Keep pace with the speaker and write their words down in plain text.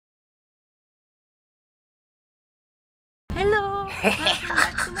Welcome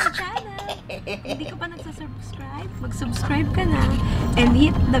back to my channel! Hindi ka pa nagsasubscribe? Mag-subscribe ka na and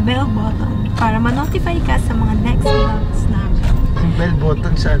hit the bell button para ma-notify ka sa mga next vlogs namin. Ang bell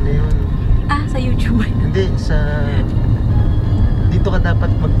button sa ano yun? Ah, sa YouTube. Hindi, sa... Dito ka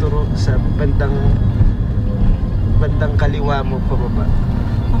dapat magturo sa bandang kaliwa mo pababa.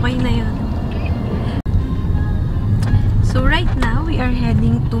 Okay na yun. So right now, we are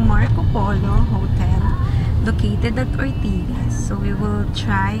heading to Marco Polo Hotel located at Ortigas. So we will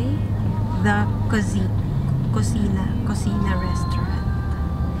try the Cucina restaurant.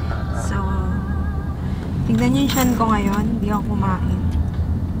 So, tignan niyo yung tiyan ko ngayon. Hindi ako kumain.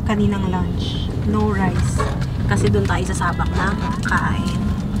 Kaninang lunch. No rice. Kasi doon tayo sa sabak na kain.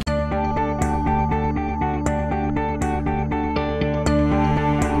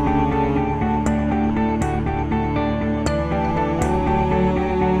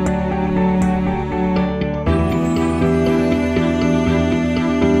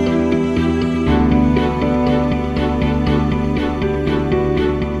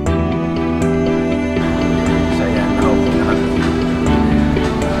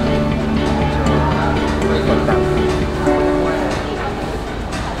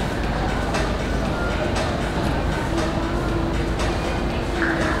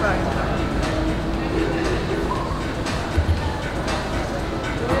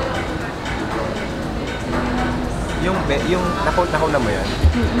 Yung nakuna mo yan?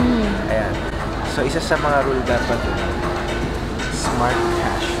 Ayan. So, isa sa mga rule dapat smart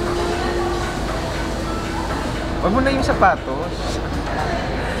cash. Huwag mo na yung sapatos.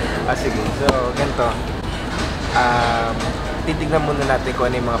 Sige. So, ganito. Titignan muna natin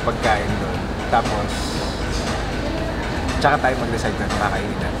kung ano yung mga pagkain doon. Tapos, tsaka tayo mag-decide na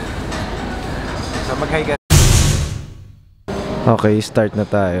kakainin natin. So, mag-hi. Okay, start na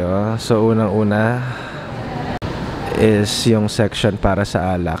tayo. So, unang-una is yung section para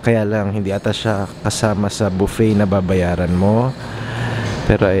sa alak. Kaya lang hindi ata siya kasama sa buffet na babayaran mo.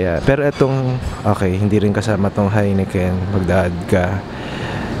 Pero ayan. Pero itong okay, hindi rin kasama tong Heineken. Magdahad ka.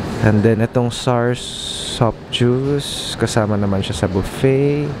 And then itong SARS soft juice kasama naman siya sa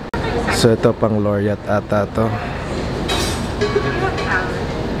buffet. So ito pang Laureate ata to.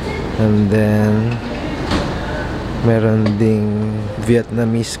 And then meron ding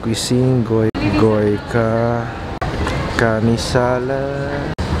Vietnamese cuisine, goy ka, kani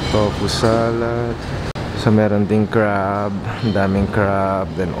salad, tofu salad. So meron ding crab, daming crab,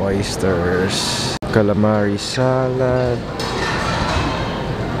 then oysters, calamari salad.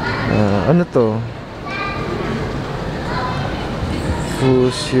 Ano to?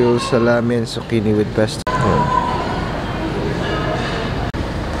 Fusio salami and zucchini with pesto.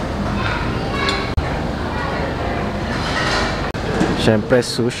 Syempre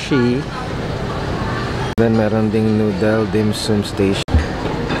sushi. Then meron ding noodle dim sum station.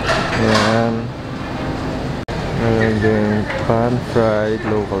 Ayan. Meron ding pan-fried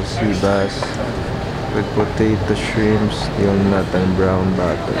local sea bass with potato, shrimp, steel nut, and brown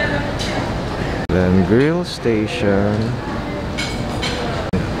butter. Then grill station.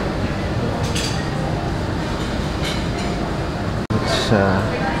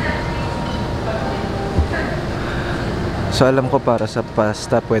 So alam ko para sa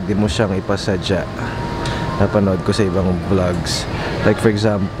pasta pwede mo siyang ipasadya. Napanood ko sa ibang vlogs. Like for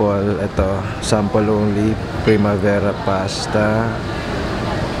example, ito, sample only, primavera pasta.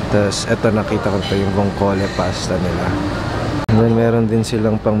 Tapos ito nakita ko pa yung vongole pasta nila. And then meron din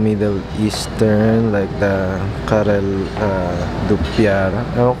silang pang Middle Eastern, like the karel dupyar.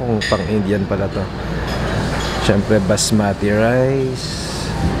 Ewan kung pang Indian pala to. Siyempre basmati rice,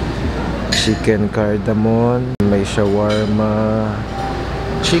 chicken cardamom, may shawarma,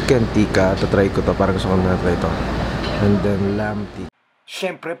 chicken tikka. Try ko to, parang gusto ko na try to. And then lamb tikka.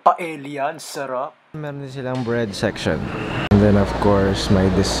 Siyempre paella, sarap. Meron din silang bread section. And then of course may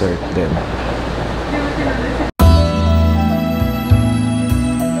dessert din.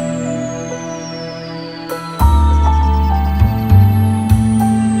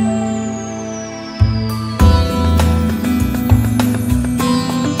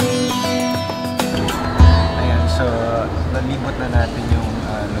 Nalibot na natin yung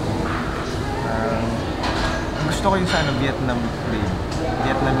loob. Gusto ko yung sa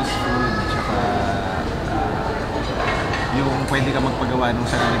Vietnamese food, tsaka yung pwede ka magpagawa ng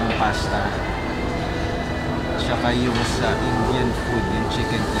sarili mong pasta, tsaka yung sa Indian food, yung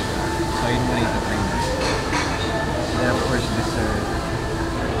chicken tikka. So yun muna yung try na. Then of course dessert,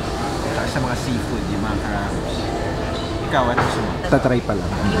 tsaka sa mga seafood, yung mga crabs. Ikaw, ano gusto mo? Tatry pa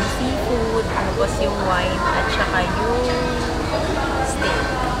lang. Yung seafood, tapos yung wine, at saka yung steak.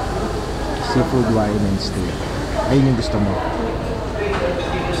 Seafood, wine, and steak. Ayun yung gusto mo?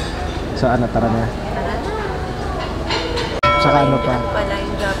 So ano, tara na. Tara na. Saka ano pa? Yan pala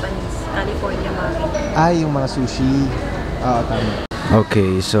yung Japanese, California maki. Yung mga sushi. Oo, tama.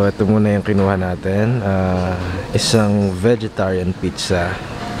 Okay, so ito muna yung kinuha natin. Isang vegetarian pizza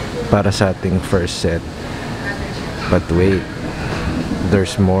para sa ating first set. But wait,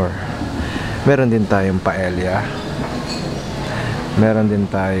 there's more. Meron din tayong paella. Meron din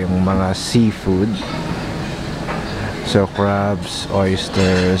tayong mga seafood. So crabs,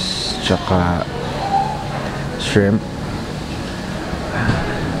 oysters, tsaka shrimp.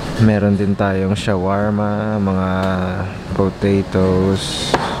 Meron din tayong shawarma, mga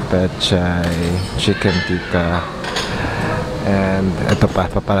potatoes, pechay, chicken tikka, and ito pa,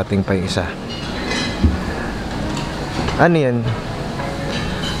 paparating pa yung isa. Ano yan?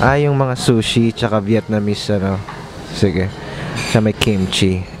 Yung mga sushi tsaka Vietnamese, ano? Sige. Siya may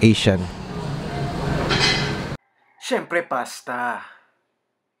kimchi, Asian. Siyempre pasta.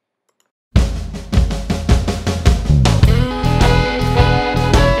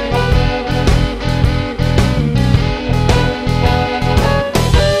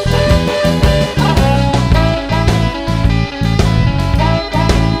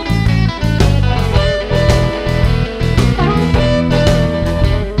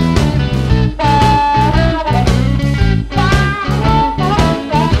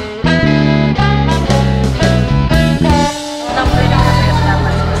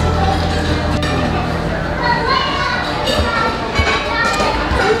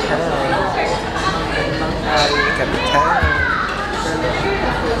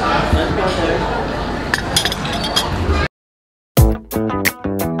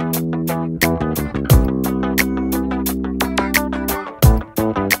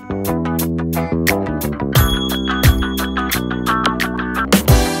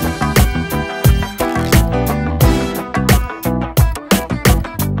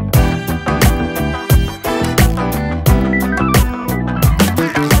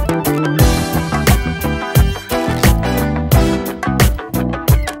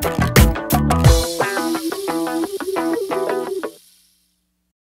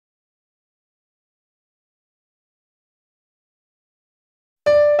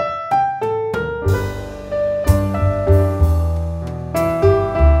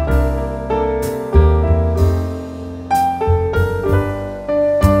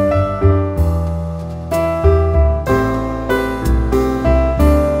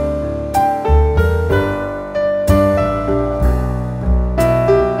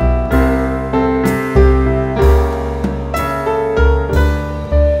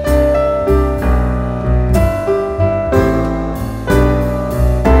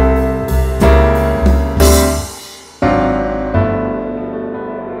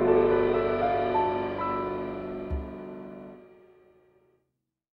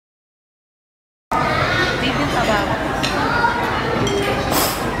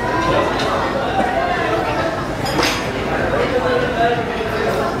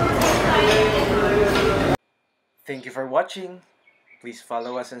 Thank you for watching. Please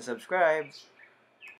follow us and subscribe.